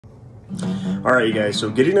All right, you guys, so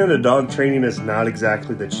getting into dog training is not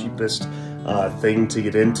exactly the cheapest thing to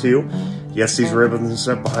get into. Yes, these ribbons and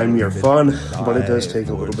stuff behind me are fun, but it does take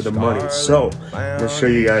a little bit of money. So I'm going to show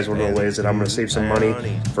you guys one of the ways that I'm going to save some money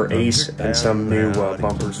for Ace and some new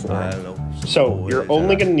bumpers for him. So you're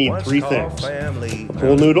only going to need 3 things: a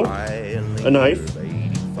pool noodle, a knife,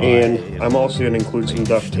 and I'm also going to include some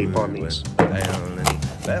duct tape on these.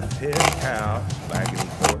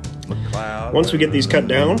 Once we get these cut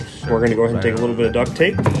down, we're going to go ahead and take a little bit of duct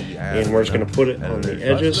tape, and we're just going to put it on the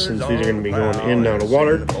edges, since these are going to be going in and out of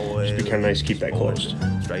water. Just be kind of nice to keep that closed.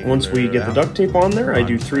 Once we get the duct tape on there, I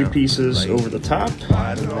do 3 pieces over the top,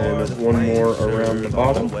 and then 1 more around the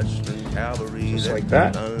bottom, just like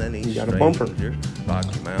that. You got a bumper.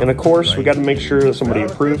 And of course, we got to make sure that somebody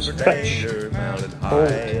approves. Fetch. Hold.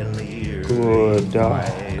 Good dog.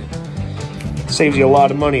 Saves you a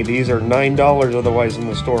lot of money. These are $9 otherwise in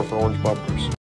the store for orange bumpers.